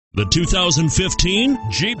The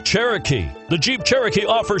 2015 Jeep Cherokee. The Jeep Cherokee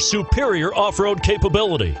offers superior off-road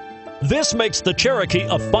capability. This makes the Cherokee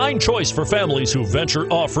a fine choice for families who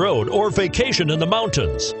venture off-road or vacation in the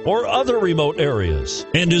mountains or other remote areas,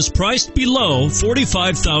 and is priced below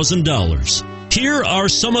 $45,000. Here are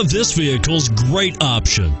some of this vehicle's great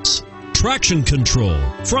options: traction control,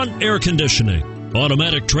 front air conditioning,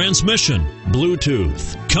 automatic transmission,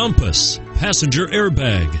 Bluetooth, compass, passenger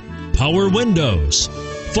airbag, power windows,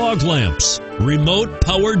 fog lamps, remote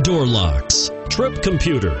power door locks, trip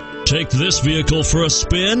computer. Take this vehicle for a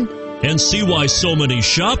spin and see why so many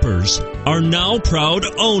shoppers are now proud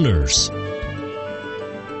owners.